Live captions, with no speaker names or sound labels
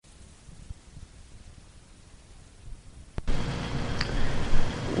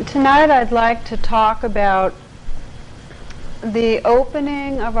Tonight I'd like to talk about the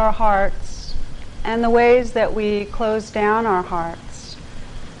opening of our hearts and the ways that we close down our hearts.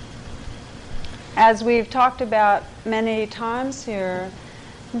 As we've talked about many times here,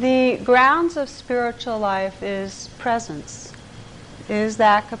 the grounds of spiritual life is presence, is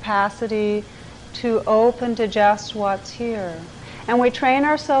that capacity to open to just what's here. And we train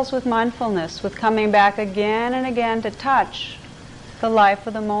ourselves with mindfulness, with coming back again and again to touch the life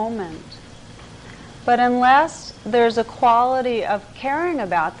of the moment. But unless there's a quality of caring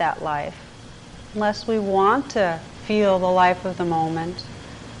about that life, unless we want to feel the life of the moment,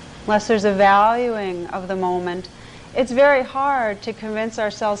 unless there's a valuing of the moment, it's very hard to convince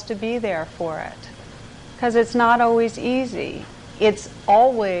ourselves to be there for it, because it's not always easy. It's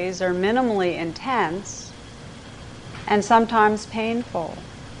always or minimally intense and sometimes painful.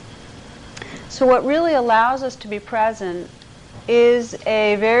 So what really allows us to be present is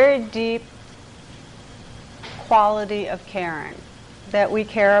a very deep quality of caring, that we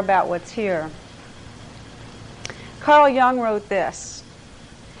care about what's here. Carl Jung wrote this: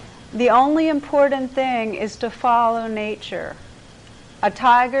 "The only important thing is to follow nature. A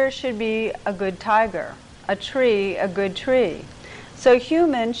tiger should be a good tiger, a tree a good tree. So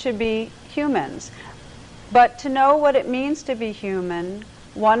humans should be humans. But to know what it means to be human,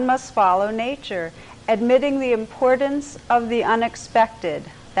 one must follow nature, admitting the importance of the unexpected,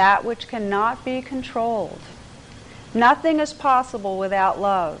 that which cannot be controlled. Nothing is possible without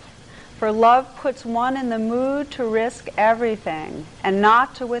love, for love puts one in the mood to risk everything and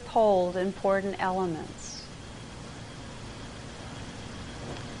not to withhold important elements."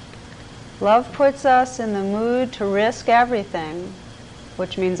 Love puts us in the mood to risk everything,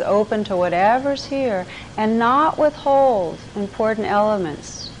 which means open to whatever's here, and not withhold important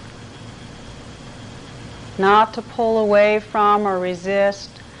elements. Not to pull away from or resist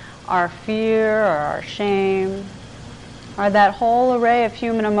our fear or our shame, or that whole array of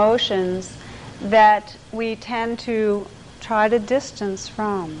human emotions that we tend to try to distance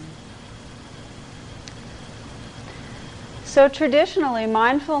from. So traditionally,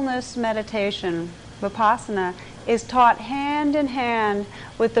 mindfulness meditation, vipassana, is taught hand in hand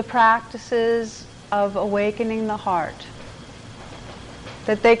with the practices of awakening the heart.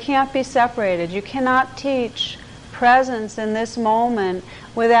 That they can't be separated. You cannot teach presence in this moment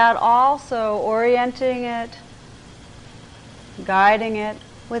without also orienting it, guiding it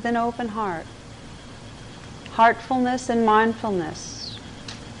with an open heart. Heartfulness and mindfulness.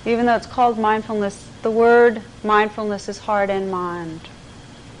 Even though it's called mindfulness, the word mindfulness is heart and mind.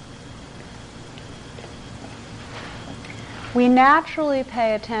 We naturally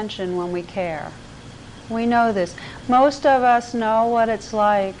pay attention when we care. We know this. Most of us know what it's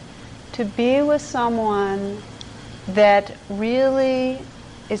like to be with someone that really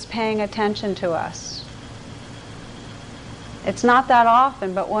is paying attention to us. It's not that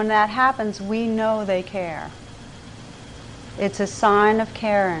often, but when that happens, we know they care. It's a sign of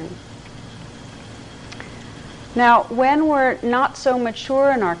caring. Now, when we're not so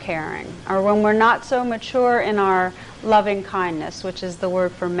mature in our caring, or when we're not so mature in our loving kindness, which is the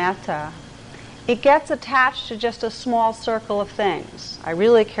word for metta, it gets attached to just a small circle of things. I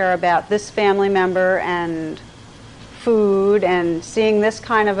really care about this family member and food and seeing this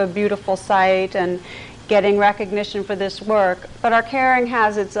kind of a beautiful sight and getting recognition for this work. But our caring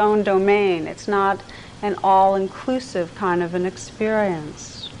has its own domain. It's not an all-inclusive kind of an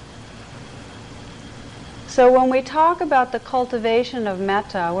experience. So when we talk about the cultivation of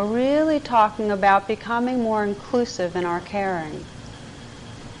metta, we're really talking about becoming more inclusive in our caring.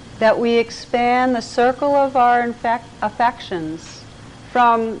 That we expand the circle of our affections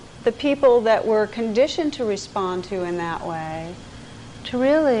from the people that we're conditioned to respond to in that way to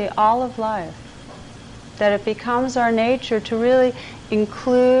really all of life. That it becomes our nature to really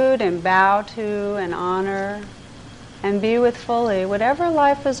include and bow to and honor and be with fully whatever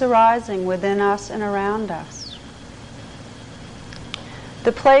life is arising within us and around us.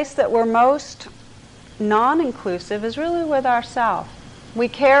 The place that we're most non-inclusive is really with ourselves. We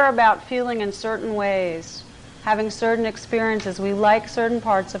care about feeling in certain ways, having certain experiences. We like certain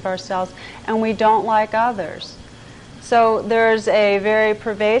parts of ourselves and we don't like others. So there's a very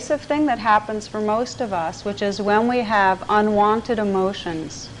pervasive thing that happens for most of us, which is when we have unwanted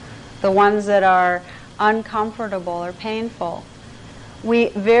emotions, the ones that are uncomfortable or painful, we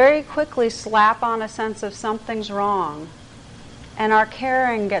very quickly slap on a sense of something's wrong, and our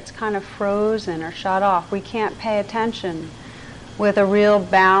caring gets kind of frozen or shut off. We can't pay attention with a real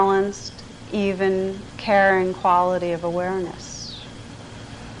balanced, even, caring quality of awareness.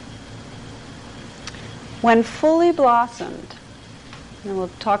 When fully blossomed, And we'll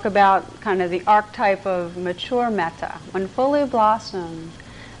talk about kind of the archetype of mature metta. When fully blossomed,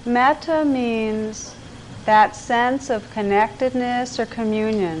 metta means that sense of connectedness or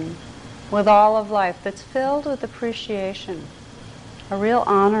communion with all of life that's filled with appreciation, a real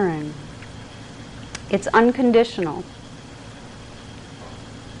honoring. It's unconditional.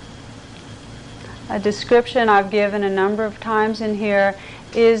 A description I've given a number of times in here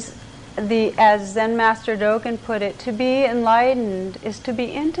is as Zen Master Dogen put it, to be enlightened is to be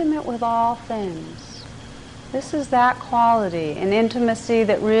intimate with all things. This is that quality, an intimacy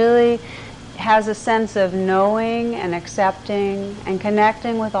that really has a sense of knowing and accepting and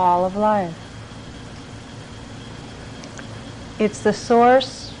connecting with all of life. It's the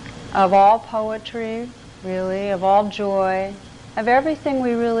source of all poetry, really, of all joy, of everything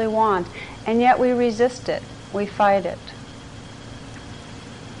we really want, and yet we resist it, we fight it.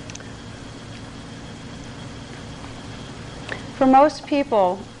 For most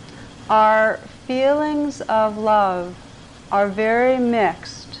people, our feelings of love are very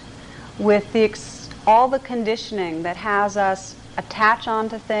mixed with all the conditioning that has us attach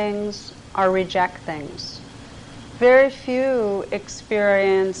onto things or reject things. Very few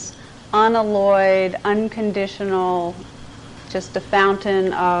experience unalloyed, unconditional, just a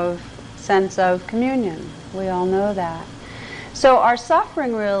fountain of sense of communion. We all know that. So our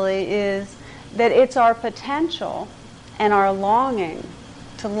suffering really is that it's our potential and our longing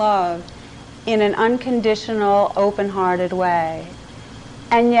to love in an unconditional, open-hearted way.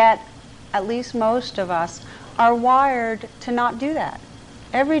 And yet, at least most of us are wired to not do that.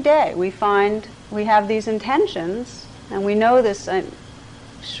 Every day we find we have these intentions, and we know this, I'm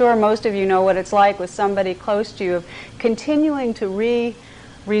sure most of you know what it's like with somebody close to you, of continuing to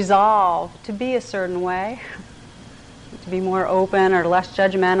resolve to be a certain way, to be more open or less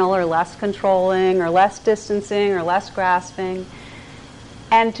judgmental or less controlling or less distancing or less grasping,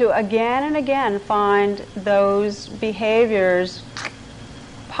 and to again and again find those behaviors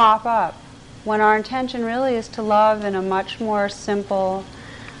pop up when our intention really is to love in a much more simple,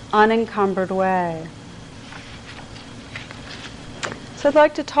 unencumbered way. So I'd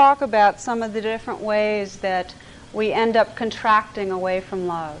like to talk about some of the different ways that we end up contracting away from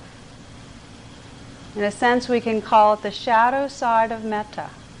love. In a sense, we can call it the shadow side of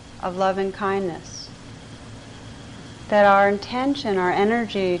metta, of loving kindness. That our intention, our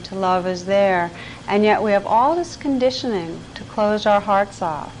energy to love is there, and yet we have all this conditioning to close our hearts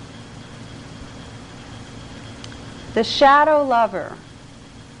off. The shadow lover,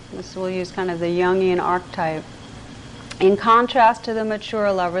 this we'll use kind of the Jungian archetype, in contrast to the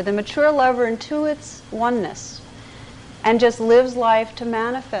mature lover intuits oneness and just lives life to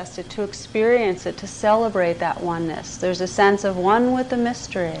manifest it, to experience it, to celebrate that oneness. There's a sense of one with the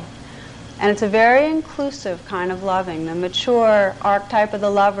mystery. And it's a very inclusive kind of loving. The mature archetype of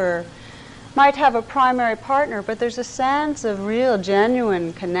the lover might have a primary partner, but there's a sense of real,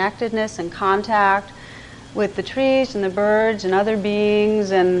 genuine connectedness and contact with the trees and the birds and other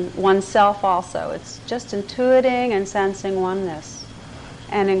beings and oneself also. It's just intuiting and sensing oneness.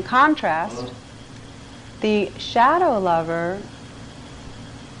 And in contrast, the shadow lover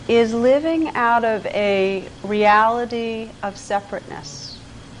is living out of a reality of separateness.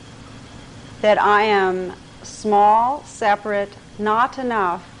 That I am small, separate, not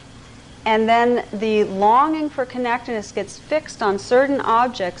enough, and then the longing for connectedness gets fixed on certain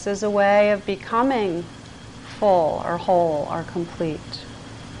objects as a way of becoming full or whole or complete.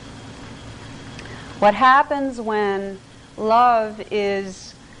 What happens when love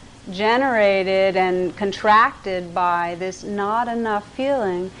is generated and contracted by this not enough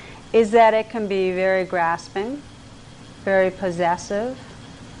feeling is that it can be very grasping, very possessive.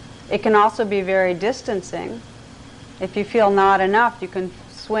 It can also be very distancing. If you feel not enough, you can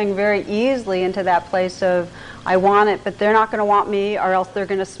swing very easily into that place of, I want it, but they're not going to want me, or else they're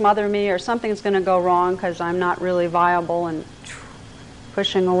going to smother me, or something's going to go wrong because I'm not really viable, and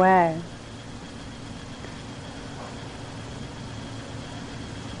pushing away.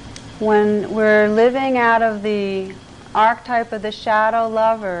 When we're living out of the archetype of the shadow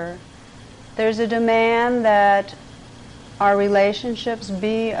lover, there's a demand that our relationships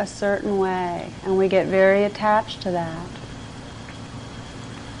be a certain way, and we get very attached to that.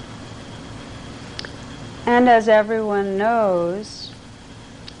 And as everyone knows,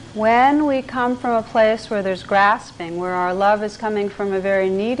 when we come from a place where there's grasping, where our love is coming from a very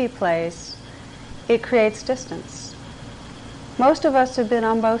needy place, it creates distance. Most of us have been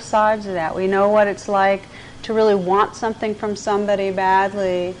on both sides of that. We know what it's like to really want something from somebody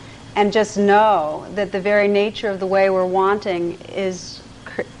badly and just know that the very nature of the way we're wanting is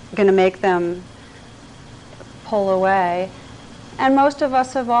going to make them pull away. And most of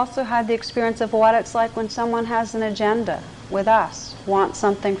us have also had the experience of what it's like when someone has an agenda with us, wants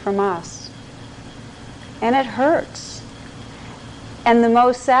something from us. And it hurts. And the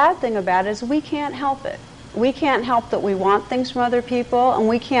most sad thing about it is we can't help it. We can't help that we want things from other people, and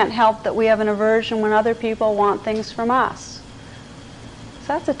we can't help that we have an aversion when other people want things from us. So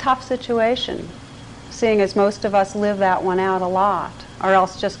that's a tough situation, seeing as most of us live that one out a lot, or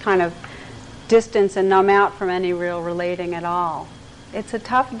else just kind of distance and numb out from any real relating at all. It's a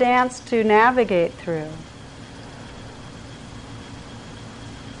tough dance to navigate through.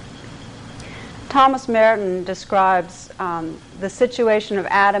 Thomas Merton describes the situation of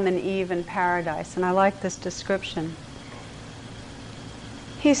Adam and Eve in paradise, and I like this description.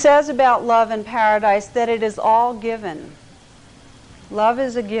 He says about love in paradise that it is all given. Love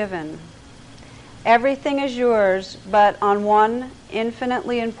is a given. Everything is yours, but on one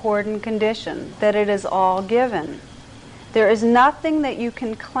infinitely important condition, that it is all given. There is nothing that you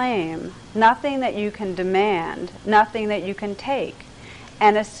can claim, nothing that you can demand, nothing that you can take.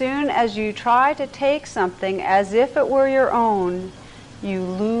 And as soon as you try to take something as if it were your own, you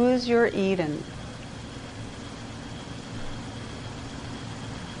lose your Eden.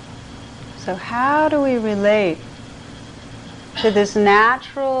 So how do we relate to this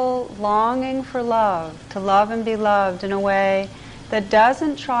natural longing for love, to love and be loved in a way that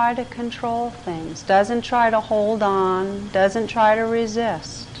doesn't try to control things, doesn't try to hold on, doesn't try to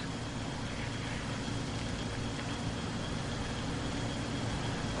resist?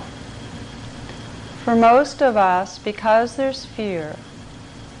 For most of us, because there's fear,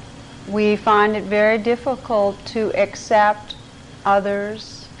 we find it very difficult to accept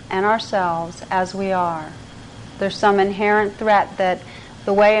others and ourselves as we are. There's some inherent threat that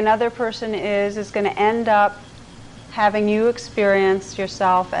the way another person is going to end up having you experience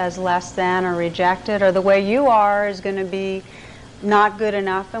yourself as less than or rejected, or the way you are is going to be not good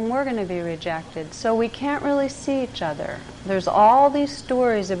enough and we're going to be rejected. So we can't really see each other. There's all these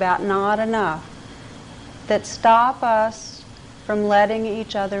stories about not enough that stop us from letting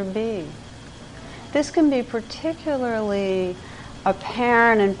each other be. This can be particularly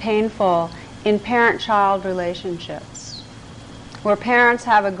apparent and painful in parent-child relationships, where parents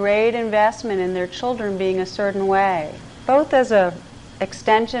have a great investment in their children being a certain way, both as an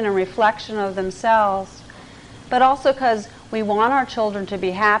extension and reflection of themselves, but also because we want our children to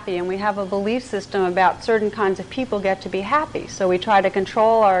be happy, and we have a belief system about certain kinds of people get to be happy. So we try to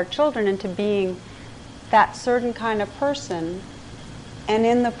control our children into being that certain kind of person, and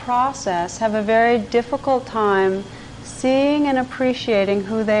in the process have a very difficult time seeing and appreciating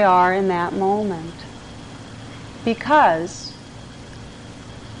who they are in that moment. Because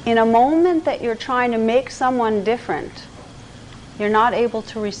in a moment that you're trying to make someone different, you're not able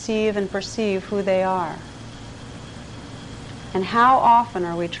to receive and perceive who they are. And how often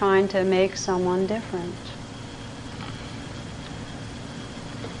are we trying to make someone different?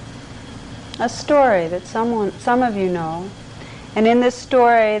 A story that some of you know. And in this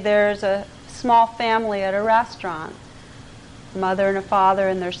story, there's a small family at a restaurant, a mother and a father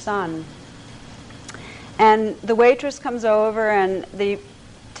and their son. And the waitress comes over and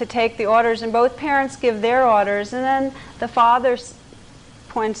to take the orders, and both parents give their orders, and then the father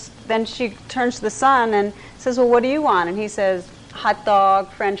then she turns to the son and says, well, what do you want? And he says, hot dog,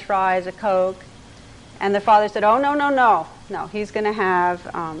 French fries, a Coke. And the father said, oh, no, he's going to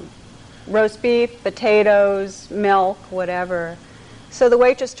have roast beef, potatoes, milk, whatever. So the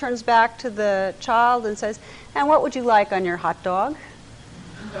waitress turns back to the child and says, and what would you like on your hot dog?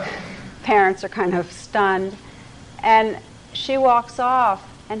 Parents are kind of stunned. And she walks off,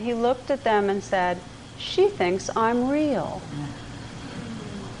 and he looked at them and said, she thinks I'm real.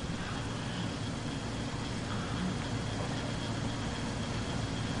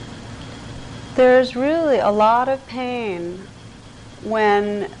 There's really a lot of pain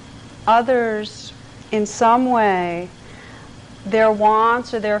when others, in some way, their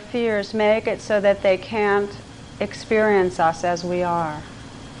wants or their fears make it so that they can't experience us as we are.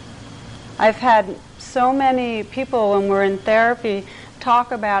 I've had so many people, when we're in therapy,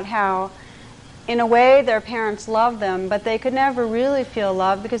 talk about how, in a way, their parents love them, but they could never really feel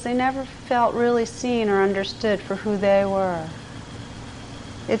love because they never felt really seen or understood for who they were.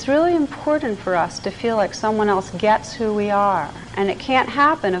 It's really important for us to feel like someone else gets who we are. And it can't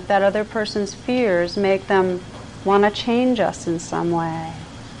happen if that other person's fears make them want to change us in some way.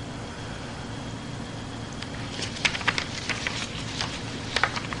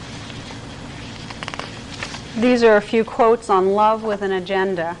 These are a few quotes on love with an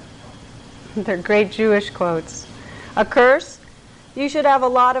agenda. They're great Jewish quotes. A curse: you should have a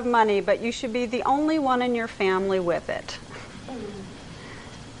lot of money, but you should be the only one in your family with it.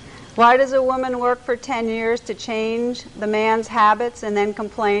 Why does a woman work for 10 years to change the man's habits and then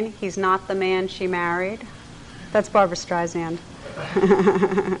complain he's not the man she married? That's Barbra Streisand.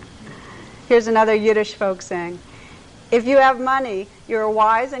 Here's another Yiddish folk saying. If you have money, you're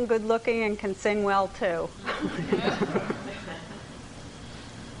wise and good looking and can sing well too.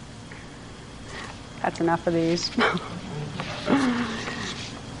 That's enough of these.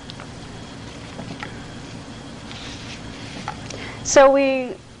 So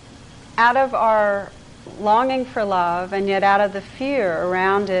we, out of our longing for love and yet out of the fear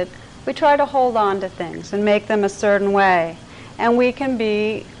around it, we try to hold on to things and make them a certain way. And we can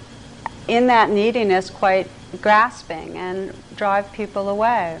be, in that neediness, quite grasping and drive people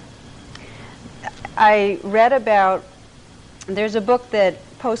away. I read about, there's a book that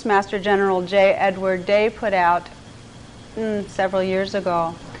Postmaster General J. Edward Day put out several years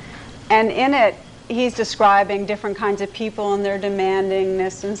ago. And in it, he's describing different kinds of people and their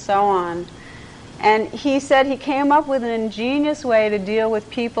demandingness and so on. And he said he came up with an ingenious way to deal with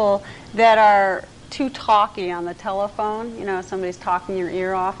people that are too talky on the telephone. You know, somebody's talking your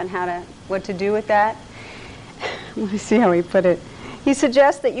ear off and what to do with that. Let me see how he put it. He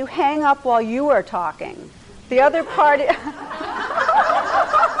suggests that you hang up while you are talking. The other party...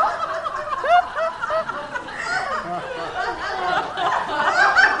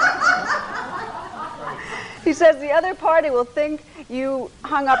 He says the other party will think you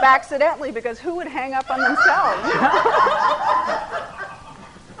hung up accidentally, because who would hang up on themselves?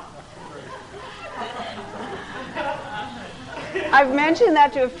 I've mentioned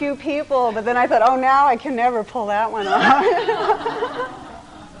that to a few people, but then I thought, oh, now I can never pull that one off.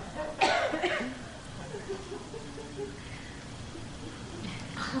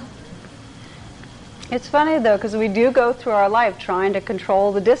 It's funny, though, because we do go through our life trying to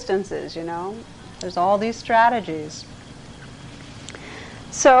control the distances, you know. There's all these strategies.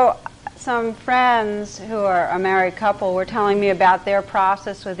 So some friends who are a married couple were telling me about their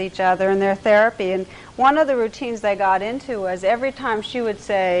process with each other and their therapy. And one of the routines they got into was every time she would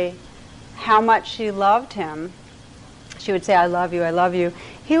say how much she loved him, she would say, I love you,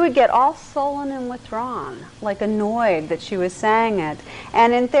 he would get all sullen and withdrawn, like annoyed that she was saying it.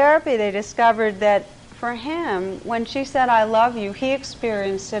 And in therapy they discovered that for him, when she said, I love you, he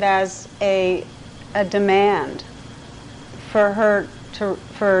experienced it as a demand for her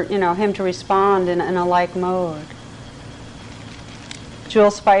him to respond in a like mode.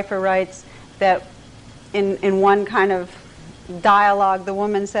 Jules Pfeiffer writes that in one kind of dialogue, the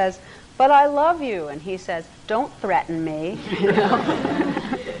woman says, but I love you, and he says, don't threaten me. You know?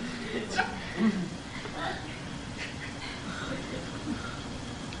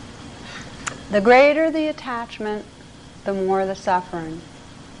 The greater the attachment, the more the suffering.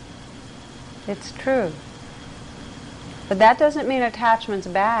 It's true. But that doesn't mean attachment's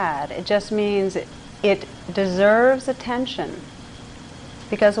bad. It just means it deserves attention.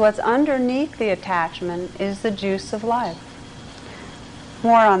 Because what's underneath the attachment is the juice of life.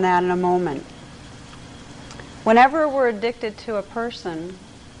 More on that in a moment. Whenever we're addicted to a person,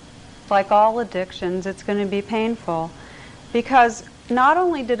 like all addictions, it's going to be painful. Because not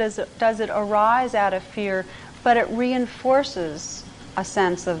only does it arise out of fear, but it reinforces a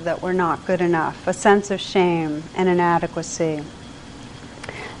sense of that we're not good enough, a sense of shame and inadequacy.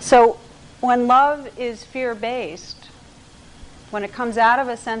 So when love is fear-based, when it comes out of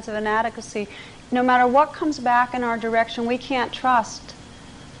a sense of inadequacy, no matter what comes back in our direction, we can't trust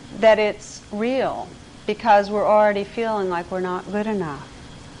that it's real, because we're already feeling like we're not good enough.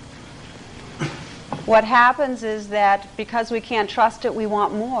 What happens is that because we can't trust it, we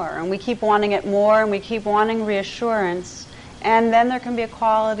want more, and we keep wanting it more, and we keep wanting reassurance, and then there can be a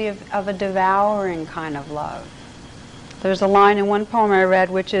quality of a devouring kind of love. There's a line in one poem I read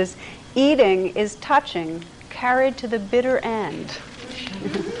which is, eating is touching, carried to the bitter end.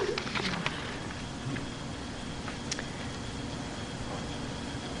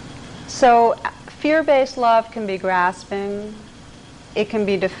 So fear-based love can be grasping, it can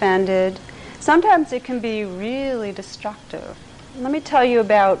be defended, sometimes it can be really destructive. Let me tell you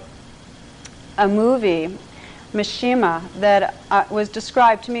about a movie, Mishima, that was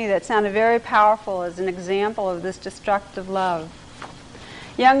described to me that sounded very powerful as an example of this destructive love.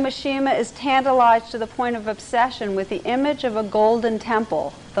 Young Mishima is tantalized to the point of obsession with the image of a golden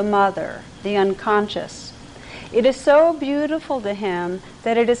temple, the mother, the unconscious. It is so beautiful to him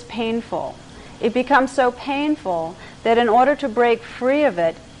that it is painful. It becomes so painful that in order to break free of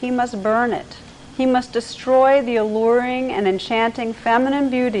it, he must burn it. He must destroy the alluring and enchanting feminine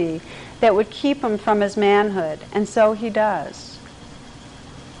beauty that would keep him from his manhood, and so he does.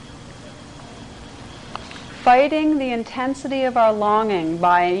 fighting the intensity of our longing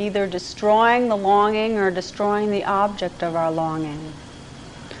by either destroying the longing or destroying the object of our longing,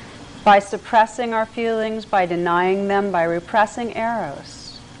 by suppressing our feelings, by denying them, by repressing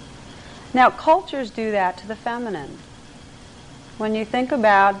eros. Now, cultures do that to the feminine. When you think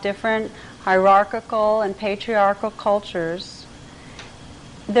about different hierarchical and patriarchal cultures,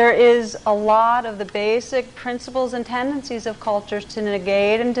 there is a lot of the basic principles and tendencies of cultures to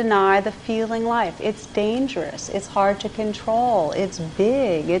negate and deny the feeling life. It's dangerous, it's hard to control, it's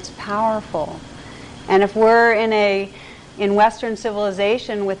big, it's powerful. And if we're in Western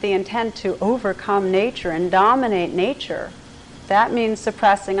civilization with the intent to overcome nature and dominate nature, that means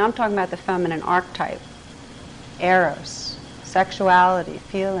suppressing, I'm talking about the feminine archetype, eros, sexuality,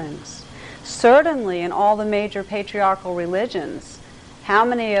 feelings. Certainly in all the major patriarchal religions, how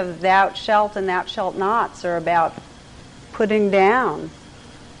many of thou shalt and thou shalt nots are about putting down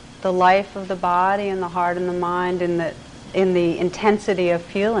the life of the body and the heart and the mind in the intensity of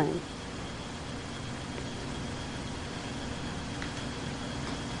feeling?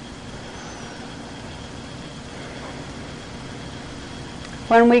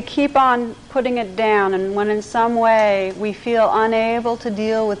 When we keep on putting it down, and when in some way we feel unable to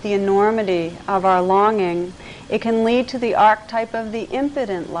deal with the enormity of our longing, it can lead to the archetype of the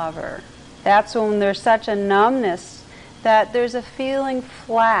impotent lover. That's when there's such a numbness that there's a feeling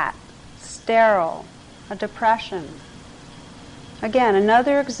flat, sterile, a depression. Again,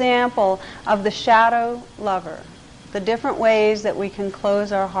 another example of the shadow lover, the different ways that we can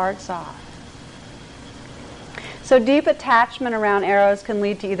close our hearts off. So deep attachment around eros can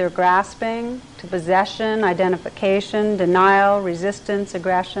lead to either grasping, to possession, identification, denial, resistance,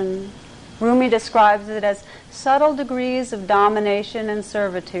 aggression. Rumi describes it as subtle degrees of domination and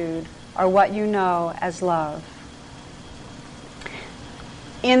servitude are what you know as love.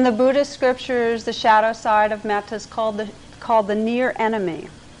 In the Buddhist scriptures, the shadow side of metta is called the near enemy.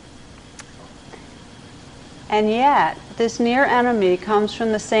 And yet, this near enemy comes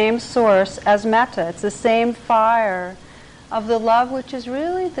from the same source as metta. It's the same fire of the love which is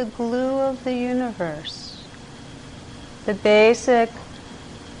really the glue of the universe. The basic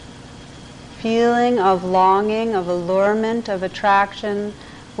feeling of longing, of allurement, of attraction,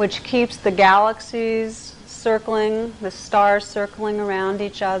 which keeps the galaxies circling, the stars circling around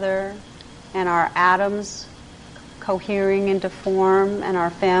each other, and our atoms cohering into form, and our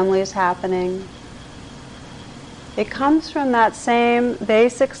families happening. It comes from that same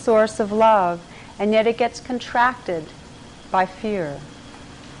basic source of love, and yet it gets contracted by fear.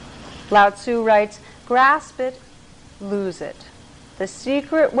 Lao Tzu writes, "Grasp it, lose it. The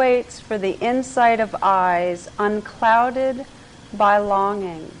secret waits for the insight of eyes unclouded by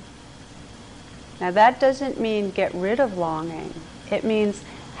longing." Now that doesn't mean get rid of longing. It means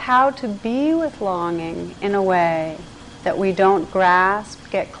how to be with longing in a way that we don't grasp,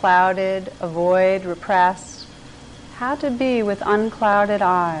 get clouded, avoid, repress. How to be with unclouded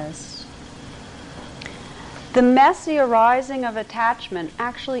eyes. The messy arising of attachment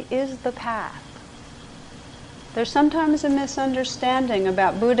actually is the path. There's sometimes a misunderstanding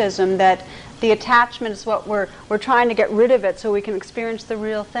about Buddhism that the attachment is what we're trying to get rid of it so we can experience the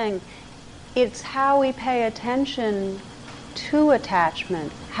real thing. It's how we pay attention to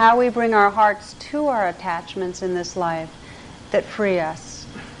attachment, how we bring our hearts to our attachments in this life that free us.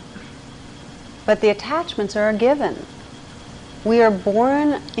 But the attachments are a given. We are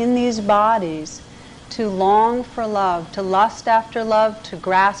born in these bodies to long for love, to lust after love, to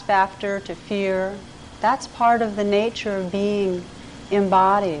grasp after, to fear. That's part of the nature of being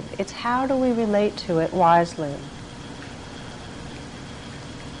embodied. It's how do we relate to it wisely.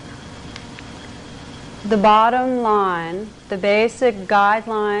 The bottom line, the basic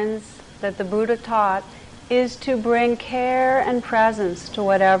guidelines that the Buddha taught, is to bring care and presence to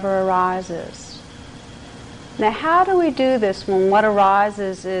whatever arises. Now, how do we do this when what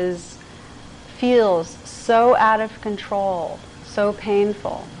arises feels so out of control, so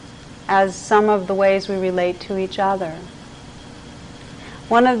painful, as some of the ways we relate to each other?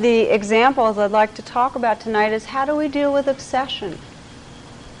 One of the examples I'd like to talk about tonight is how do we deal with obsession?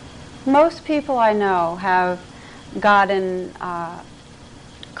 Most people I know have gotten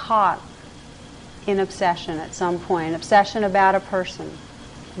caught in obsession at some point, obsession about a person,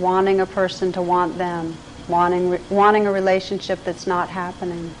 wanting a person to want them, wanting a relationship that's not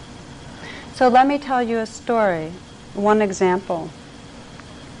happening. So let me tell you a story, one example.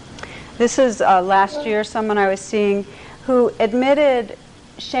 This is last year, someone I was seeing who admitted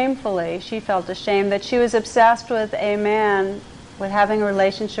shamefully, she felt ashamed, that she was obsessed with a man, with having a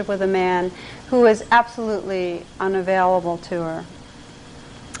relationship with a man who was absolutely unavailable to her.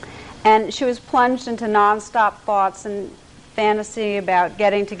 And she was plunged into nonstop thoughts and fantasy about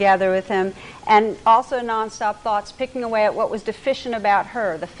getting together with him, and also nonstop thoughts picking away at what was deficient about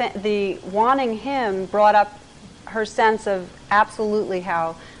her. The wanting him brought up her sense of absolutely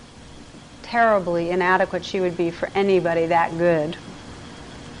how terribly inadequate she would be for anybody that good.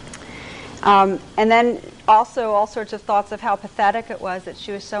 And then also all sorts of thoughts of how pathetic it was that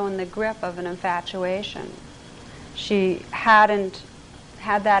she was so in the grip of an infatuation. She hadn't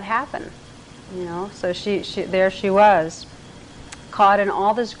had that happen, you know, so there she was, caught in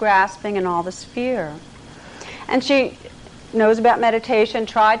all this grasping and all this fear. And she knows about meditation,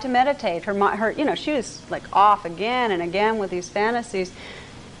 tried to meditate. Her, you know, she was like off again and again with these fantasies.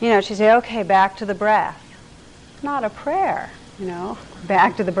 You know, she'd say, okay, back to the breath. Not a prayer, you know,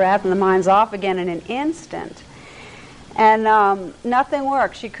 back to the breath, and the mind's off again in an instant. And nothing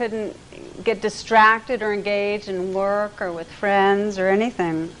worked. She couldn't get distracted or engaged in work or with friends or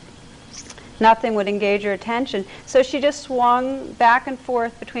anything. Nothing would engage her attention. So she just swung back and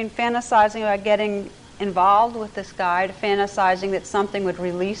forth between fantasizing about getting involved with this guy to fantasizing that something would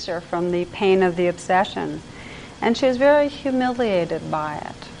release her from the pain of the obsession. And she was very humiliated by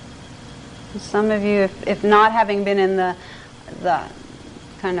it. And some of you, if not having been in the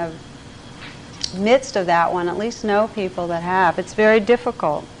kind of midst of that one, at least know people that have. It's very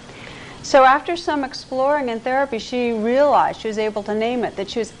difficult. So after some exploring in therapy, she realized, she was able to name it, that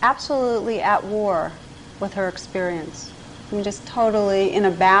she was absolutely at war with her experience. I mean, just totally in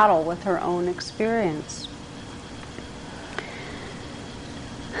a battle with her own experience.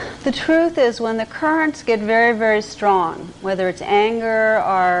 The truth is, when the currents get very, very strong, whether it's anger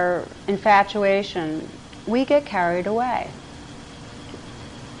or infatuation, we get carried away.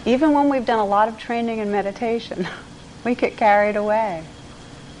 Even when we've done a lot of training in meditation, we get carried away.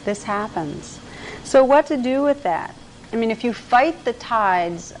 This happens. So what to do with that? I mean, if you fight the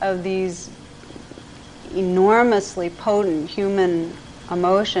tides of these enormously potent human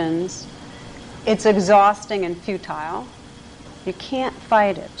emotions, it's exhausting and futile. You can't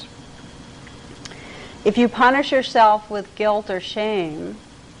fight it. If you punish yourself with guilt or shame,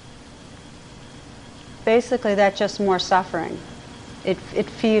 basically that's just more suffering. It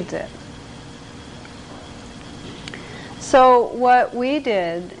feeds it. So what we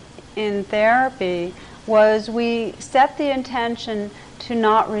did in therapy was we set the intention to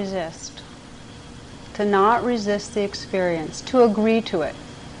not resist the experience, to agree to it,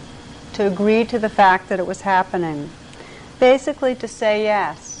 to agree to the fact that it was happening. Basically to say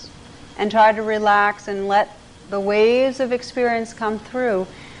yes and try to relax and let the waves of experience come through,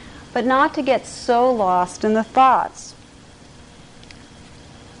 but not to get so lost in the thoughts.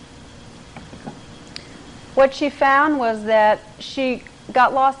 What she found was that she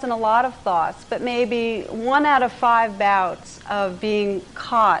got lost in a lot of thoughts, but maybe 1 out of 5 bouts of being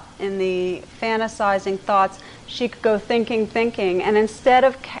caught in the fantasizing thoughts, she could go thinking, and instead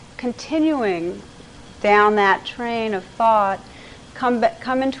of continuing down that train of thought,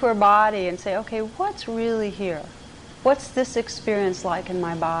 come into her body and say, okay, what's really here? What's this experience like in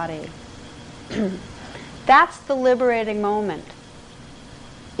my body? That's the liberating moment.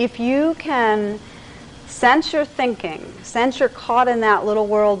 If you can sense your thinking, sense you're caught in that little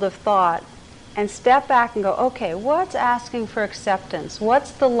world of thought, and step back and go, okay, what's asking for acceptance?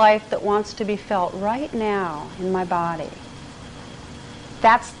 What's the life that wants to be felt right now in my body?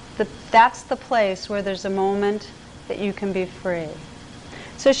 That's the place where there's a moment that you can be free.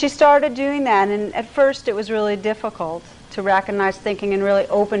 So she started doing that, and at first it was really difficult to recognize thinking and really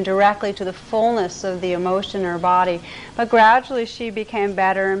open directly to the fullness of the emotion in her body. But gradually she became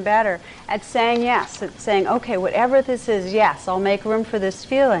better and better at saying yes, at saying, okay, whatever this is, yes, I'll make room for this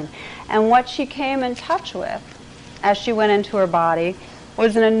feeling. And what she came in touch with as she went into her body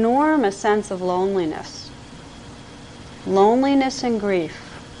was an enormous sense of loneliness. Loneliness and grief.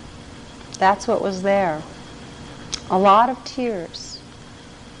 That's what was there. A lot of tears.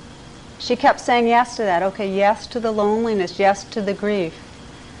 She kept saying yes to that. Okay, yes to the loneliness, yes to the grief.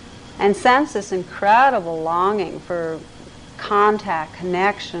 And sense this incredible longing for contact,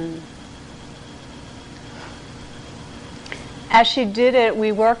 connection. As she did it,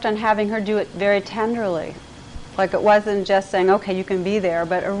 we worked on having her do it very tenderly. Like it wasn't just saying, okay, you can be there,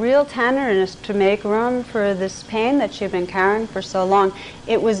 but a real tenderness to make room for this pain that she'd been carrying for so long.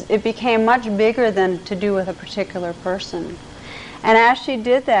 It became much bigger than to do with a particular person. And as she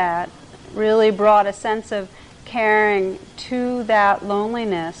did that, really brought a sense of caring to that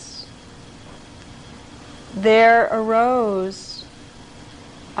loneliness, there arose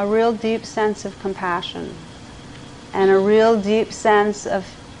a real deep sense of compassion and a real deep sense of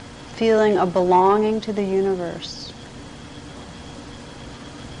feeling a belonging to the universe.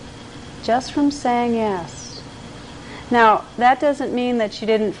 just from saying yes. Now, that doesn't mean that she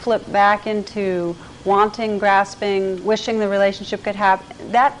didn't flip back into wanting, grasping, wishing the relationship could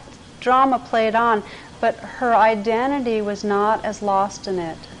happen. That drama played on, but her identity was not as lost in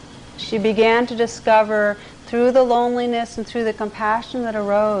it. She began to discover, through the loneliness and through the compassion that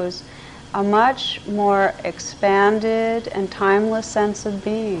arose, a much more expanded and timeless sense of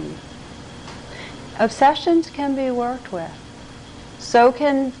being. Obsessions can be worked with. So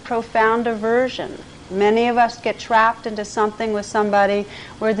can profound aversion. Many of us get trapped into something with somebody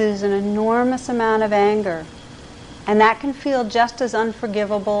where there's an enormous amount of anger, and that can feel just as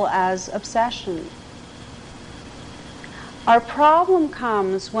unforgivable as obsession. Our problem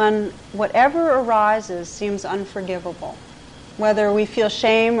comes when whatever arises seems unforgivable. Whether we feel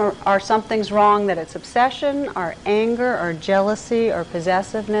shame or something's wrong, that it's obsession, or anger, or jealousy, or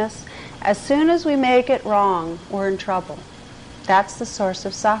possessiveness, as soon as we make it wrong, we're in trouble. That's the source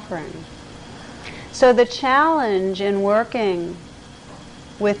of suffering. So the challenge in working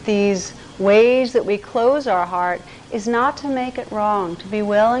with these ways that we close our heart is not to make it wrong, to be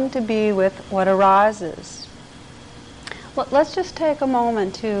willing to be with what arises. Let's just take a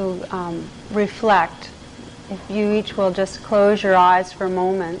moment to reflect. If you each will just close your eyes for a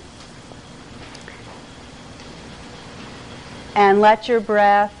moment and let your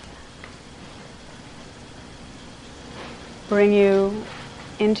breath bring you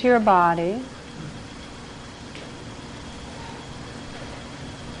into your body.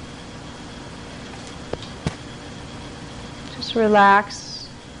 Just relax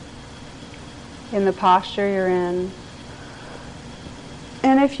in the posture you're in.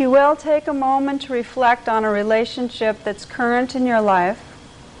 And if you will, take a moment to reflect on a relationship that's current in your life,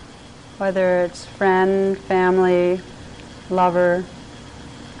 whether it's friend, family, lover,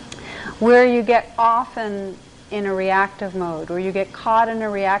 where you get often in a reactive mode, where you get caught in a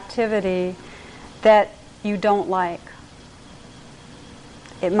reactivity that you don't like.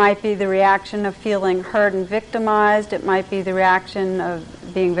 It might be the reaction of feeling hurt and victimized. It might be the reaction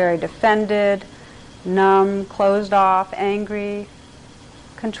of being very defended, numb, closed off, angry,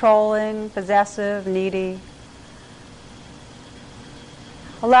 controlling, possessive, needy.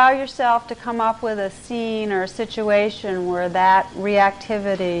 Allow yourself to come up with a scene or a situation where that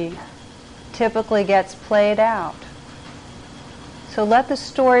reactivity typically gets played out. So let the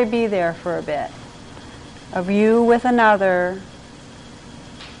story be there for a bit, of you with another,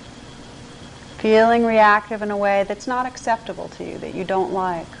 feeling reactive in a way that's not acceptable to you, that you don't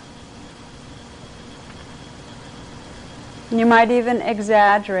like. You might even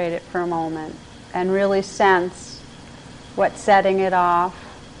exaggerate it for a moment and really sense what's setting it off.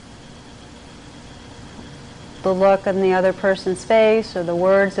 The look on the other person's face or the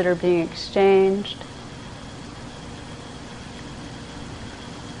words that are being exchanged.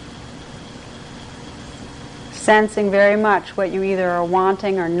 Sensing very much what you either are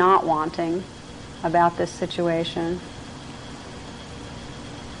wanting or not wanting about this situation.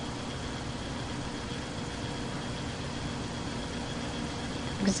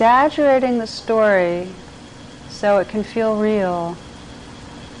 Exaggerating the story so it can feel real,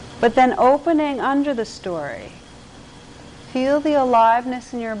 but then opening under the story. Feel the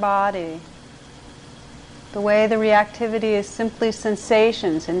aliveness in your body, the way the reactivity is simply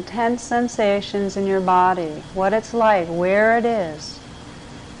sensations, intense sensations in your body, what it's like, where it is,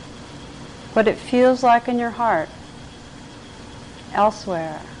 what it feels like in your heart,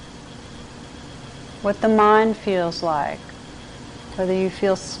 elsewhere, what the mind feels like, whether you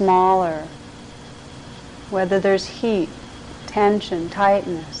feel smaller, whether there's heat, tension,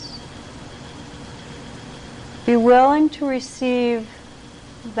 tightness. Be willing to receive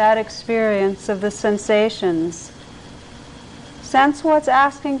that experience of the sensations. Sense what's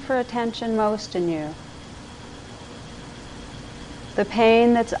asking for attention most in you. The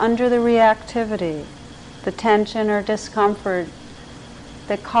pain that's under the reactivity, the tension or discomfort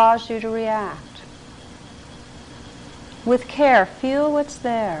that caused you to react. With care, feel what's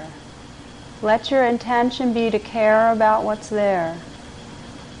there. Let your intention be to care about what's there.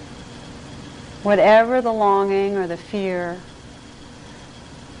 Whatever the longing or the fear.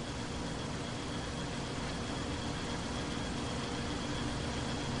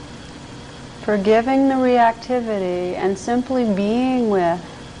 Forgiving the reactivity and simply being with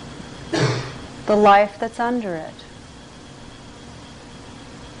the life that's under it.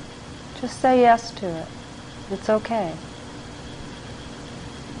 Just say yes to it. It's okay.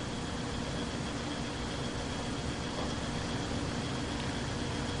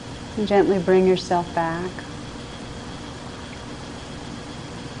 And gently bring yourself back.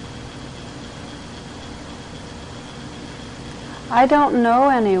 I don't know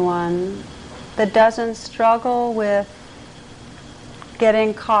anyone that doesn't struggle with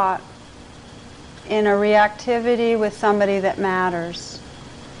getting caught in a reactivity with somebody that matters,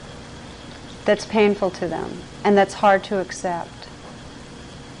 that's painful to them, and that's hard to accept.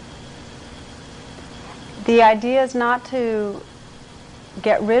 The idea is not to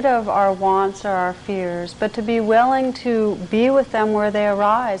get rid of our wants or our fears, but to be willing to be with them where they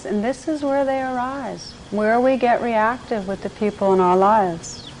arise. And this is where they arise, where we get reactive with the people in our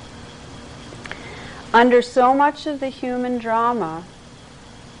lives. Under so much of the human drama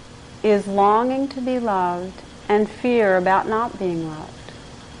is longing to be loved and fear about not being loved.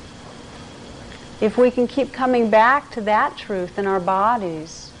 If we can keep coming back to that truth in our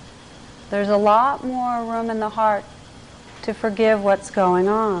bodies, there's a lot more room in the heart to forgive what's going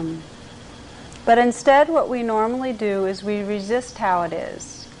on. But instead what we normally do is we resist how it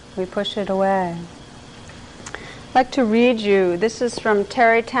is. We push it away. I'd like to read you, this is from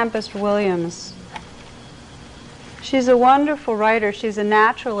Terry Tempest Williams. She's a wonderful writer. She's a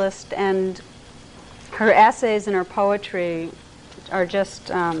naturalist, and her essays and her poetry are just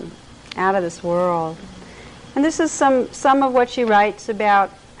out of this world. And this is some of what she writes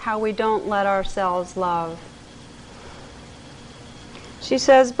about how we don't let ourselves love. She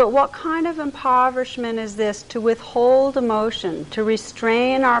says, "But what kind of impoverishment is this to withhold emotion, to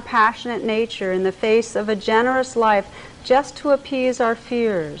restrain our passionate nature in the face of a generous life just to appease our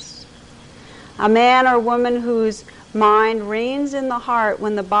fears? A man or woman whose mind reigns in the heart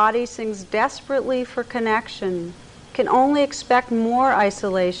when the body sings desperately for connection can only expect more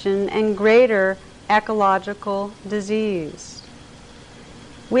isolation and greater ecological disease.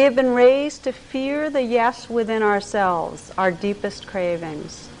 We have been raised to fear the yes within ourselves, our deepest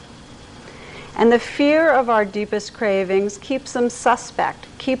cravings. And the fear of our deepest cravings keeps them suspect,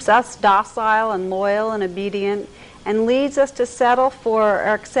 keeps us docile and loyal and obedient, and leads us to settle for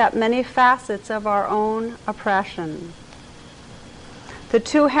or accept many facets of our own oppression. The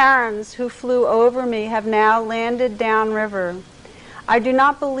two herons who flew over me have now landed downriver. I do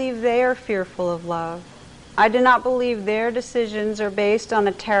not believe they are fearful of love. I do not believe their decisions are based on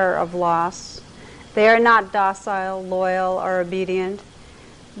a terror of loss. They are not docile, loyal, or obedient.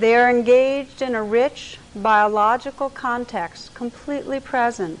 They are engaged in a rich biological context, completely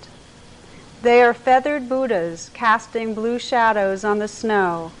present. They are feathered Buddhas casting blue shadows on the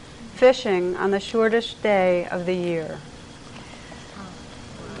snow, fishing on the shortest day of the year."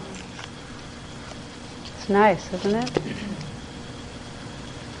 It's nice, isn't it?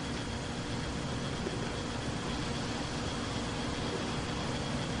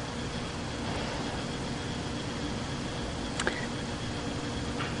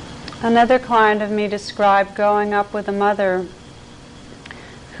 Another client of me described growing up with a mother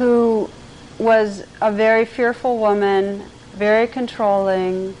who was a very fearful woman, very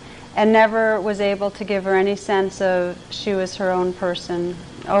controlling, and never was able to give her any sense of she was her own person,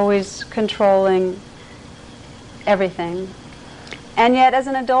 always controlling everything. And yet as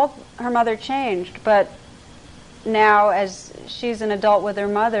an adult, her mother changed, but now as she's an adult with her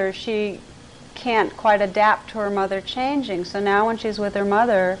mother, she can't quite adapt to her mother changing. So now when she's with her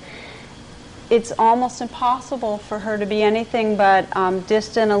mother, it's almost impossible for her to be anything but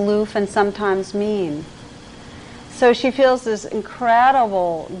distant, aloof, and sometimes mean. So she feels this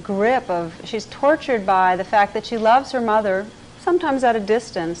incredible grip of, she's tortured by the fact that she loves her mother, sometimes at a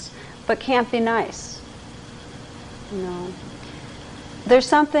distance, but can't be nice. You know, there's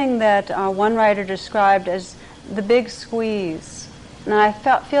something that one writer described as the big squeeze. And I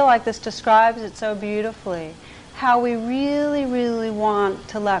feel like this describes it so beautifully. How we really, really want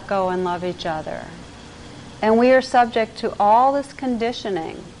to let go and love each other. And we are subject to all this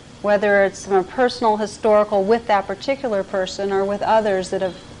conditioning, whether it's from a personal, historical, with that particular person or with others that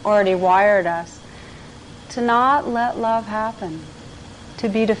have already wired us, to not let love happen, to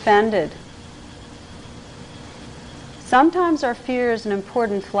be defended. Sometimes our fear is an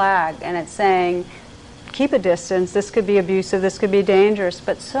important flag, and it's saying, keep a distance, this could be abusive, this could be dangerous,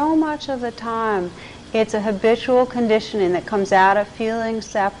 but so much of the time, it's a habitual conditioning that comes out of feeling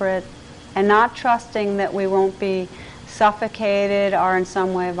separate and not trusting that we won't be suffocated or in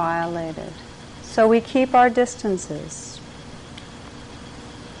some way violated. So we keep our distances.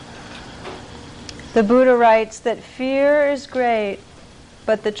 The Buddha writes that fear is great,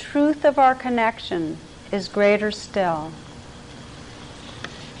 but the truth of our connection is greater still.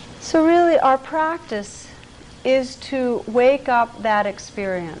 So really our practice is to wake up that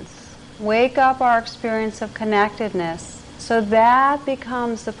experience. Wake up our experience of connectedness, so that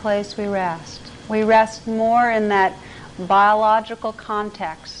becomes the place we rest. We rest more in that biological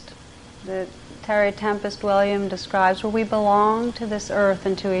context, the Terry Tempest Williams describes, where we belong to this earth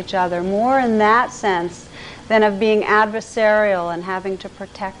and to each other, more in that sense than of being adversarial and having to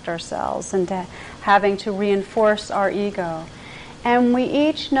protect ourselves and having to reinforce our ego. And we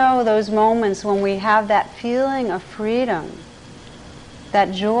each know those moments when we have that feeling of freedom,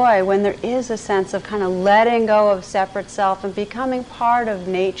 that joy, when there is a sense of kind of letting go of separate self and becoming part of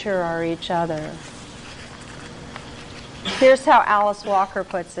nature or each other. Here's how Alice Walker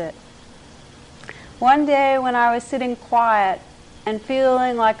puts it. One day when I was sitting quiet and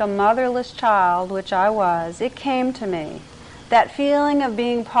feeling like a motherless child, which I was, it came to me. That feeling of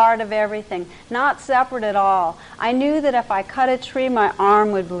being part of everything, not separate at all. I knew that if I cut a tree, my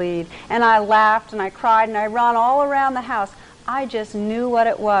arm would bleed. And I laughed and I cried and I ran all around the house. I just knew what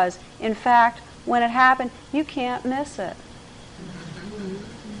it was. In fact, when it happened, you can't miss it.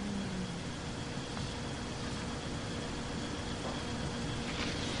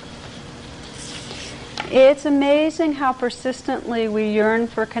 It's amazing how persistently we yearn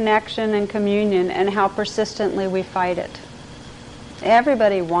for connection and communion and how persistently we fight it.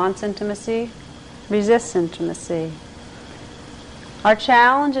 Everybody wants intimacy, resists intimacy. Our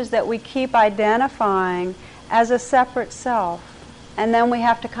challenge is that we keep identifying as a separate self, and then we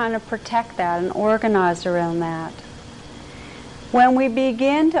have to kind of protect that and organize around that. When we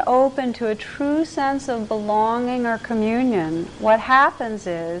begin to open to a true sense of belonging or communion, what happens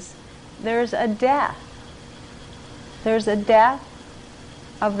is there's a death. There's a death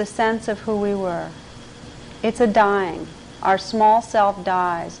of the sense of who we were. It's a dying. Our small self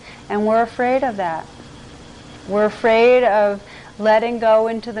dies, and we're afraid of that. We're afraid of letting go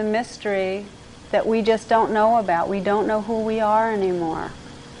into the mystery that we just don't know about. We don't know who we are anymore.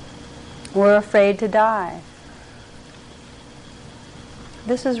 We're afraid to die.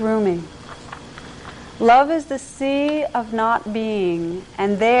 This is Rumi. Love is the sea of not being,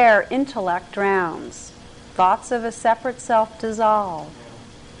 and there intellect drowns. Thoughts of a separate self dissolve.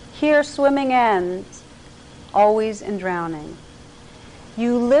 Here swimming ends, always in drowning.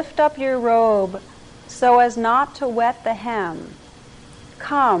 You lift up your robe so as not to wet the hem.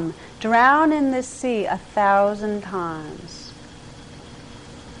 Come, drown in this sea 1,000 times.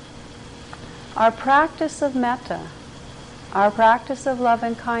 Our practice of metta, our practice of love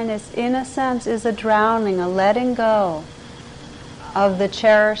and kindness, in a sense, is a drowning, a letting go of the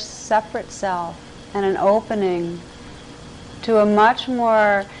cherished separate self, and an opening to a much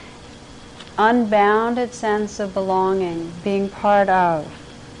more unbounded sense of belonging, being part of.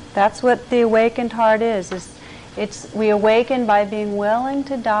 That's what the awakened heart is. We awaken by being willing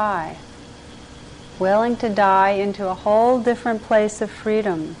to die into a whole different place of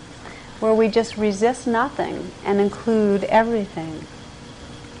freedom, where we just resist nothing and include everything.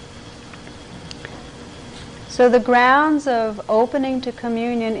 So the grounds of opening to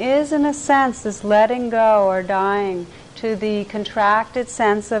communion is, in a sense, this letting go or dying to the contracted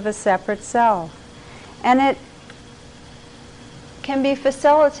sense of a separate self. And it can be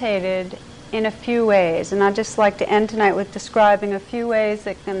facilitated in a few ways. And I'd just like to end tonight with describing a few ways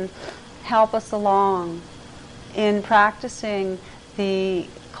that can help us along in practicing the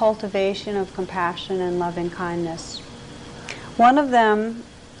cultivation of compassion and loving kindness. One of them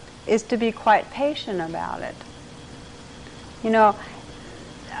is to be quite patient about it. You know,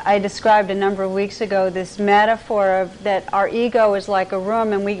 I described a number of weeks ago this metaphor of that our ego is like a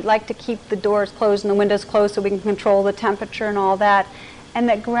room, and we like to keep the doors closed and the windows closed so we can control the temperature and all that, and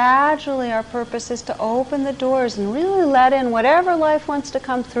that gradually our purpose is to open the doors and really let in whatever life wants to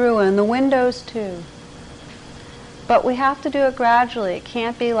come through, and the windows too. But we have to do it gradually. It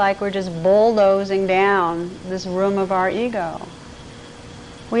can't be like we're just bulldozing down this room of our ego.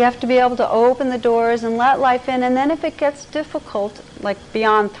 We have to be able to open the doors and let life in, and then if it gets difficult, like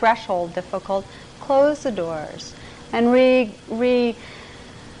beyond threshold difficult, close the doors and regroup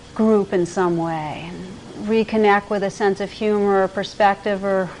in some way, and reconnect with a sense of humor or perspective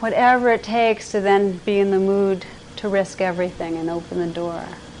or whatever it takes to then be in the mood to risk everything and open the door.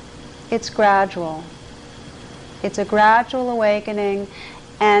 It's gradual. It's a gradual awakening,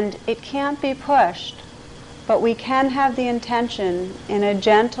 and it can't be pushed. But we can have the intention in a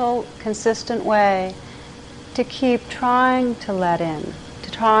gentle, consistent way to keep trying to let in,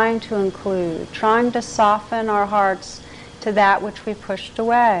 to trying to include, trying to soften our hearts to that which we pushed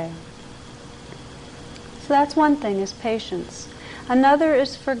away. So that's one thing, is patience. Another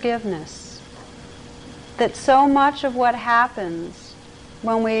is forgiveness. That so much of what happens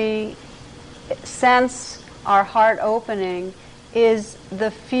when we sense our heart opening is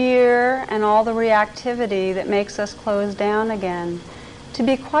the fear and all the reactivity that makes us close down again. To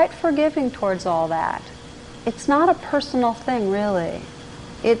be quite forgiving towards all that. It's not a personal thing, really.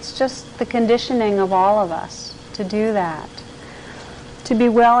 It's just the conditioning of all of us to do that. To be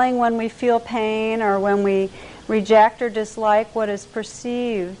willing when we feel pain or when we reject or dislike what is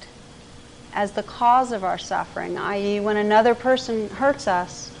perceived as the cause of our suffering, i.e. when another person hurts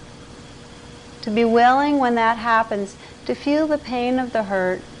us. To be willing when that happens to feel the pain of the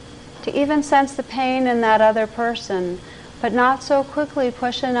hurt, to even sense the pain in that other person, but not so quickly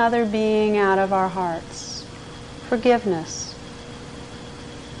push another being out of our hearts. Forgiveness.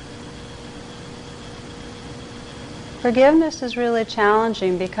 Forgiveness is really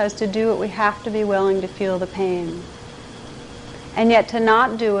challenging because to do it we have to be willing to feel the pain. And yet to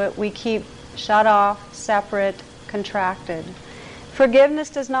not do it we keep shut off, separate, contracted. Forgiveness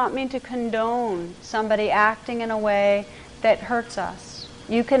does not mean to condone somebody acting in a way that hurts us.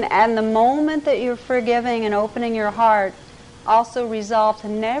 You can, and the moment that you're forgiving and opening your heart, also resolve to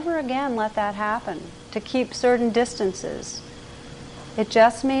never again let that happen, to keep certain distances. It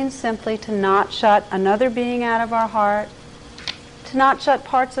just means simply to not shut another being out of our heart, to not shut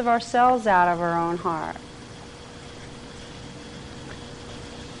parts of ourselves out of our own heart.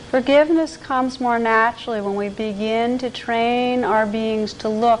 Forgiveness comes more naturally when we begin to train our beings to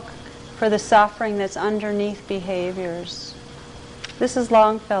look for the suffering that's underneath behaviors. This is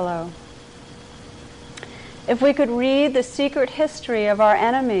Longfellow. If we could read the secret history of our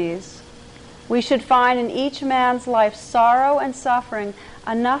enemies, we should find in each man's life sorrow and suffering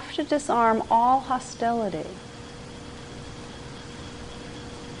enough to disarm all hostility.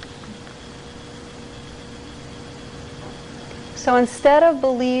 So instead of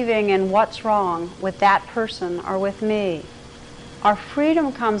believing in what's wrong with that person or with me, our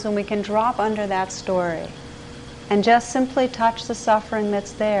freedom comes when we can drop under that story and just simply touch the suffering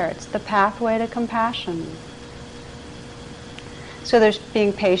that's there. It's the pathway to compassion. So there's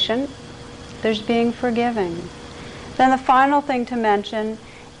being patient, there's being forgiving. Then the final thing to mention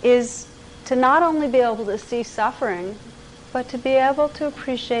is to not only be able to see suffering, but to be able to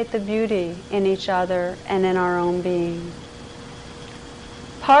appreciate the beauty in each other and in our own being.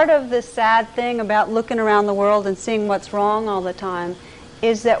 Part of the sad thing about looking around the world and seeing what's wrong all the time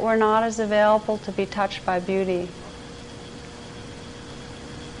is that we're not as available to be touched by beauty.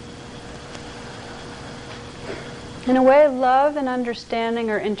 In a way, love and understanding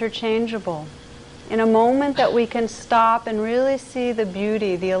are interchangeable. In a moment that we can stop and really see the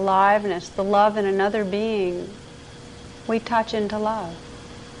beauty, the aliveness, the love in another being, we touch into love.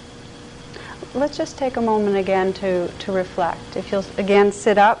 Let's just take a moment again to reflect. If you'll again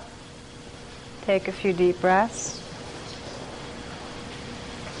sit up, take a few deep breaths.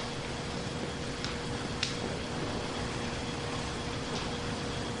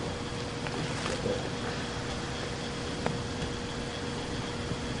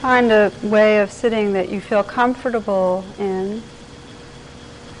 Find a way of sitting that you feel comfortable in.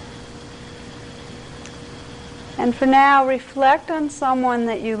 And for now, reflect on someone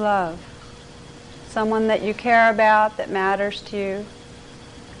that you love. Someone that you care about, that matters to you.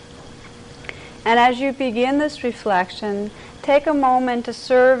 And as you begin this reflection, take a moment to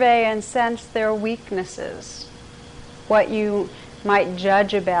survey and sense their weaknesses, what you might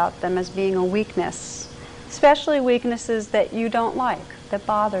judge about them as being a weakness, especially weaknesses that you don't like, that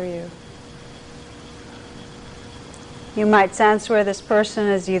bother you. You might sense where this person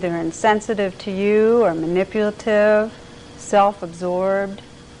is either insensitive to you or manipulative, self-absorbed,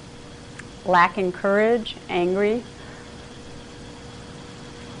 lacking courage, angry,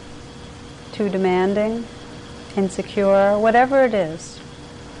 too demanding, insecure, whatever it is.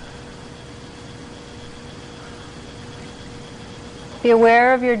 Be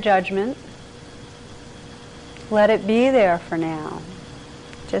aware of your judgment. Let it be there for now.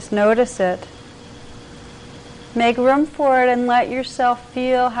 Just notice it. Make room for it and let yourself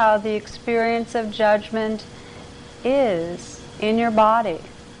feel how the experience of judgment is in your body,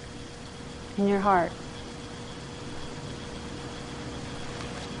 in your heart.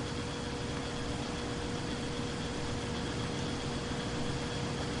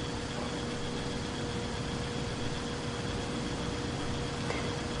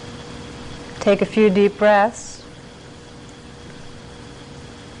 Take a few deep breaths.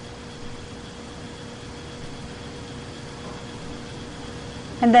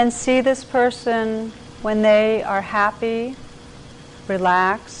 And then see this person when they are happy,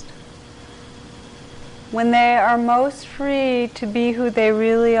 relaxed, when they are most free to be who they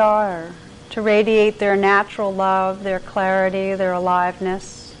really are, to radiate their natural love, their clarity, their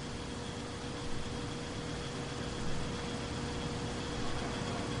aliveness.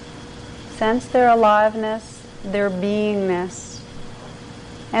 Sense their aliveness, their beingness,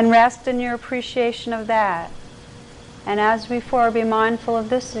 and rest in your appreciation of that. And as before, be mindful of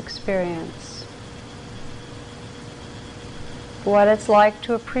this experience. What it's like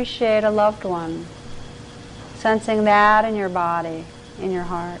to appreciate a loved one. Sensing that in your body, in your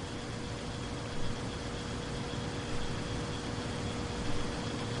heart.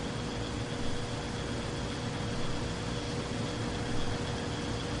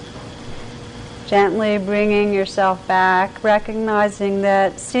 Gently bringing yourself back, recognizing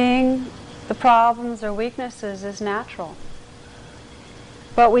that seeing the problems or weaknesses is natural.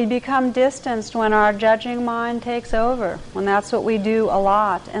 But we become distanced when our judging mind takes over, when that's what we do a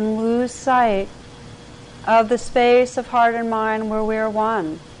lot, and lose sight of the space of heart and mind where we are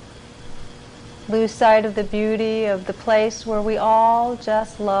one. Lose sight of the beauty of the place where we all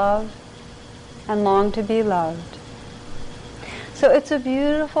just love and long to be loved. So it's a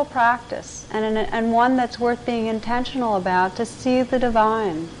beautiful practice, and one that's worth being intentional about, to see the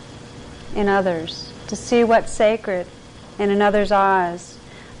divine in others, to see what's sacred in another's eyes,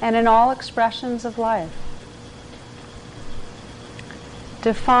 and in all expressions of life.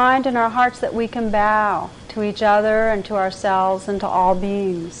 To find in our hearts that we can bow to each other and to ourselves and to all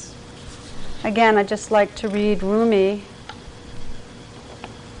beings. Again, I'd just like to read Rumi.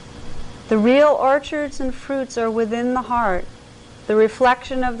 The real orchards and fruits are within the heart. The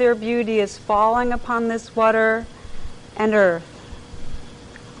reflection of their beauty is falling upon this water and earth.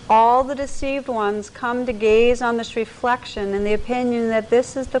 All the deceived ones come to gaze on this reflection in the opinion that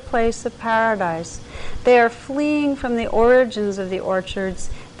this is the place of paradise. They are fleeing from the origins of the orchards.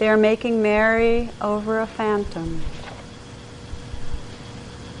 They are making merry over a phantom.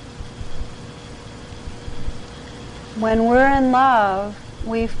 When we're in love,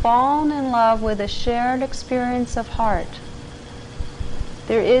 we've fallen in love with a shared experience of heart.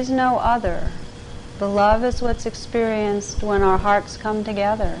 There is no other. The love is what's experienced when our hearts come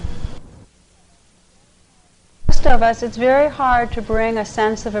together. Most of us, it's very hard to bring a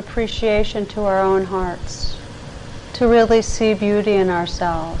sense of appreciation to our own hearts, to really see beauty in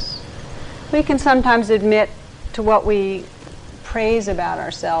ourselves. We can sometimes admit to what we praise about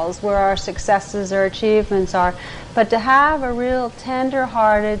ourselves, where our successes or achievements are, but to have a real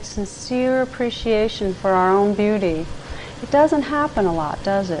tender-hearted, sincere appreciation for our own beauty, it doesn't happen a lot,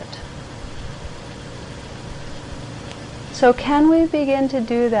 does it? So can we begin to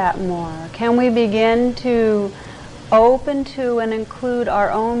do that more? Can we begin to open to and include our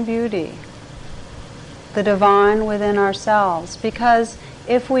own beauty, the divine within ourselves? Because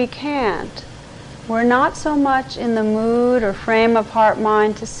if we can't, we're not so much in the mood or frame of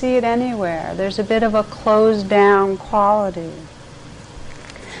heart-mind to see it anywhere. There's a bit of a closed-down quality.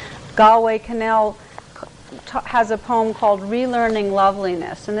 Galway Kinnell has a poem called Relearning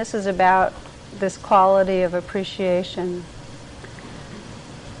Loveliness, and this is about this quality of appreciation.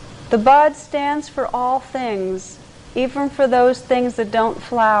 The bud stands for all things, even for those things that don't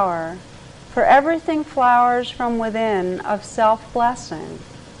flower, for everything flowers from within of self-blessing.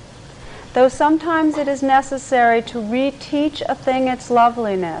 Though sometimes it is necessary to reteach a thing its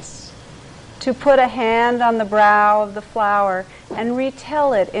loveliness, to put a hand on the brow of the flower and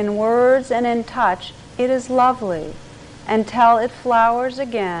retell it in words and in touch, it is lovely, until it flowers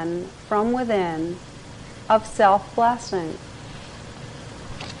again from within of self-blessing.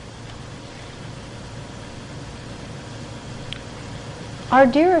 Our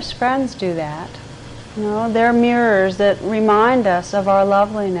dearest friends do that. You know, they're mirrors that remind us of our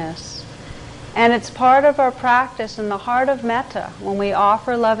loveliness. And it's part of our practice in the heart of metta, when we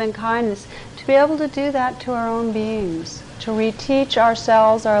offer loving kindness, to be able to do that to our own beings, to reteach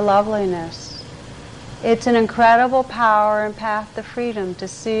ourselves our loveliness. It's an incredible power and path to freedom to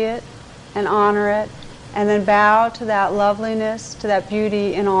see it and honor it, and then bow to that loveliness, to that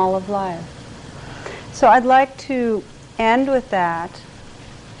beauty in all of life. So I'd like to end with that,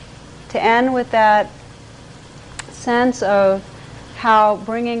 sense of how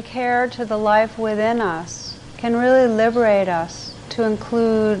bringing care to the life within us can really liberate us to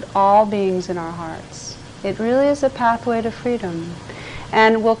include all beings in our hearts. It really is a pathway to freedom.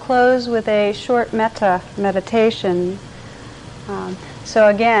 And we'll close with a short metta meditation. So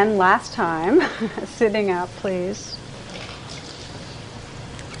again, last time, sitting up, please.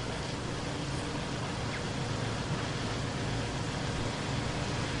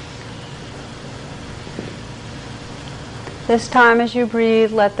 This time as you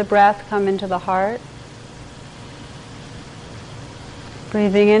breathe, let the breath come into the heart.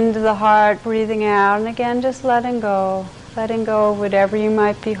 Breathing into the heart, breathing out, and again just letting go of whatever you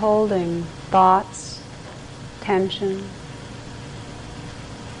might be holding, thoughts, tension.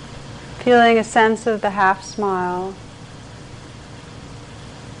 Feeling a sense of the half smile.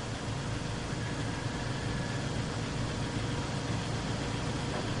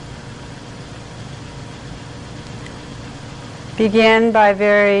 begin by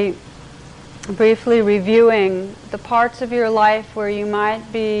very briefly reviewing the parts of your life where you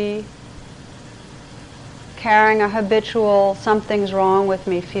might be carrying a habitual something's wrong with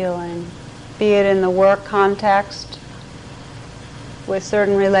me feeling, be it in the work context, with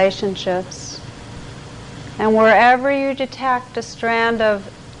certain relationships. And wherever you detect a strand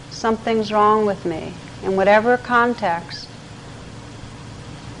of something's wrong with me, in whatever context,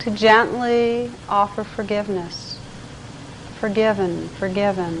 to gently offer forgiveness. Forgiven,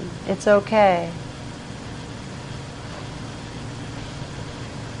 forgiven, it's okay.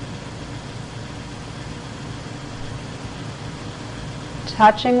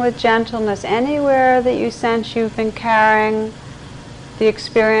 Touching with gentleness anywhere that you sense you've been carrying the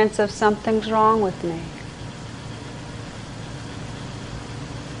experience of something's wrong with me.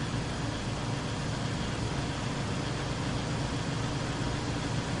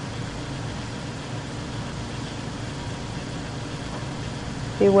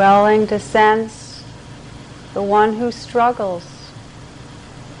 Be willing to sense the one who struggles,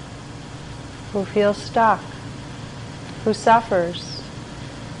 who feels stuck, who suffers,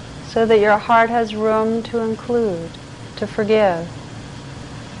 so that your heart has room to include, to forgive.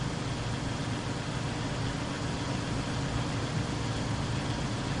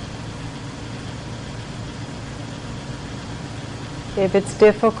 If it's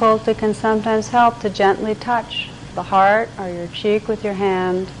difficult, it can sometimes help to gently touch the heart or your cheek with your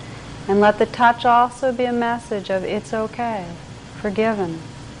hand, and let the touch also be a message of it's okay, forgiven.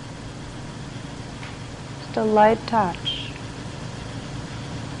 Just a light touch.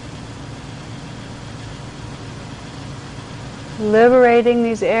 Liberating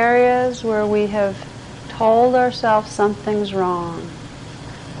these areas where we have told ourselves something's wrong.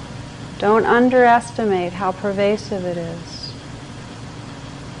 Don't underestimate how pervasive it is.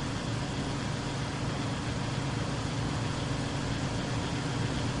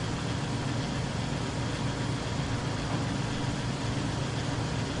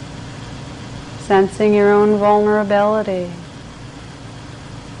 Sensing your own vulnerability.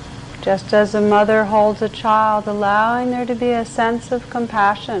 Just as a mother holds a child, allowing there to be a sense of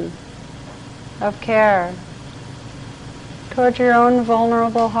compassion, of care, towards your own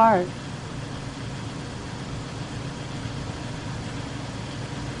vulnerable heart.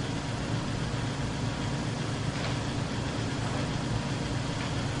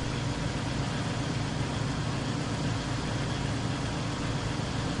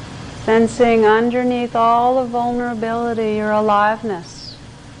 Sensing underneath all the vulnerability your aliveness,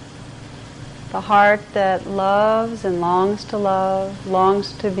 the heart that loves and longs to love,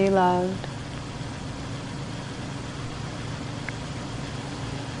 longs to be loved.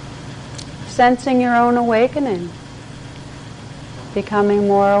 Sensing your own awakening, becoming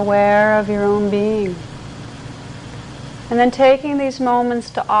more aware of your own being. And then taking these moments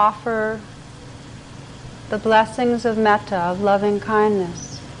to offer the blessings of metta, of loving kindness.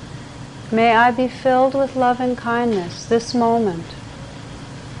 May I be filled with loving kindness this moment,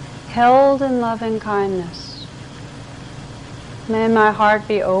 held in loving kindness. May my heart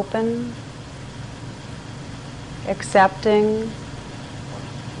be open, accepting,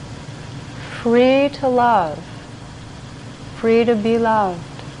 free to love, free to be loved.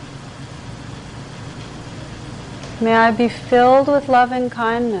 May I be filled with loving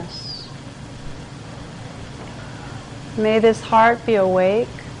kindness. May this heart be awake,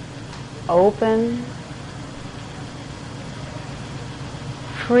 open,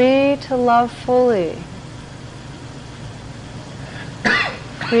 free to love fully,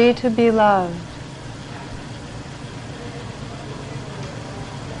 free to be loved.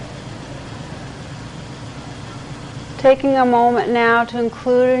 Taking a moment now to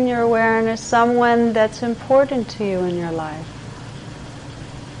include in your awareness someone that's important to you in your life.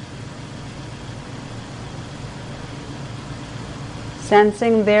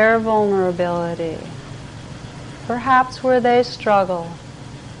 Sensing their vulnerability, perhaps where they struggle.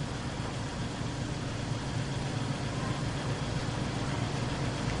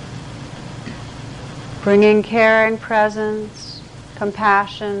 Bringing caring presence,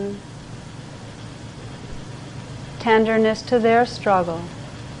 compassion, tenderness to their struggle.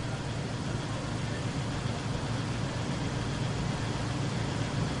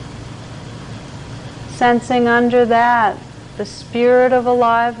 Sensing under that the spirit of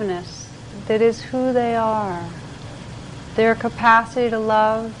aliveness that is who they are, their capacity to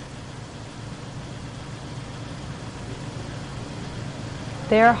love,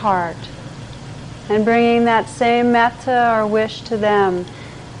 their heart, and bringing that same metta or wish to them.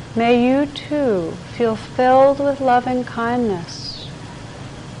 May you too feel filled with loving kindness.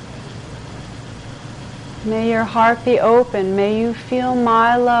 May your heart be open. May you feel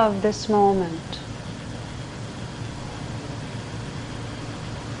my love this moment.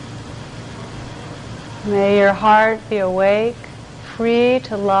 May your heart be awake, free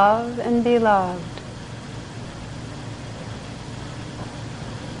to love and be loved.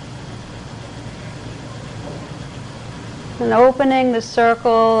 And opening the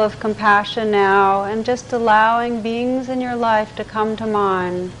circle of compassion now and just allowing beings in your life to come to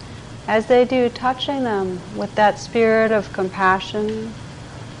mind. As they do, touching them with that spirit of compassion,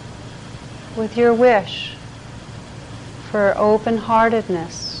 with your wish for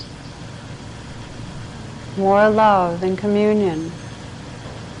open-heartedness, more love and communion.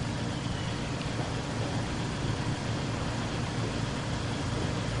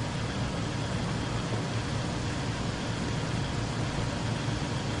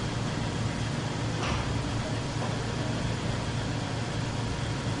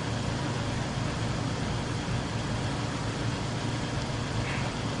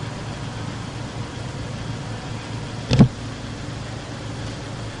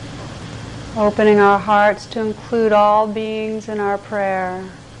 Opening our hearts to include all beings in our prayer.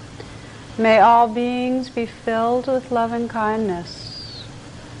 May all beings be filled with loving kindness.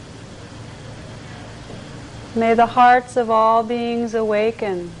 May the hearts of all beings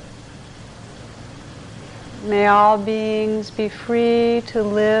awaken. May all beings be free to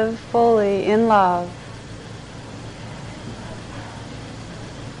live fully in love.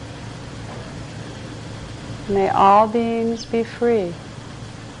 May all beings be free.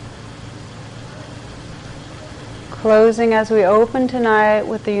 Closing as we open tonight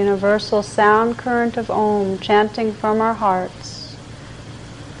with the universal sound current of Om, chanting from our hearts.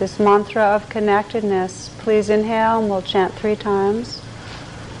 This mantra of connectedness, please inhale and we'll chant 3 times.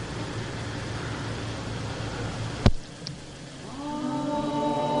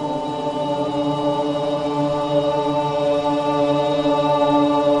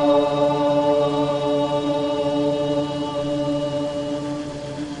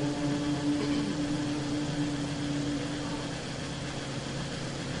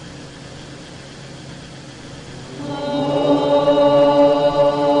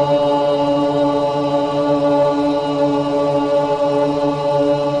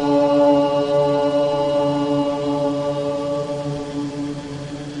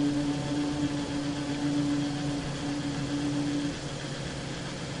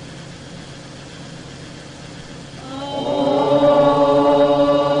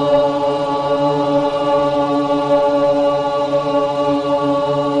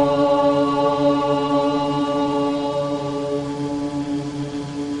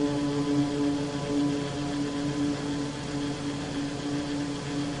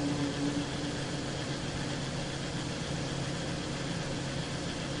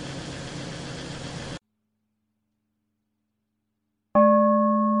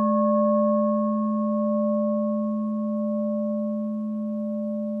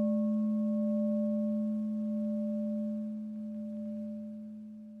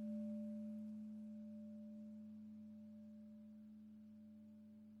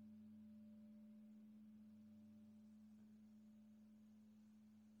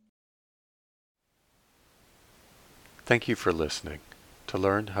 Thank you for listening. To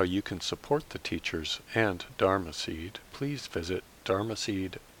learn how you can support the teachers and Dharma Seed, please visit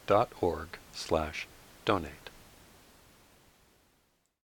dharmaseed.org/donate.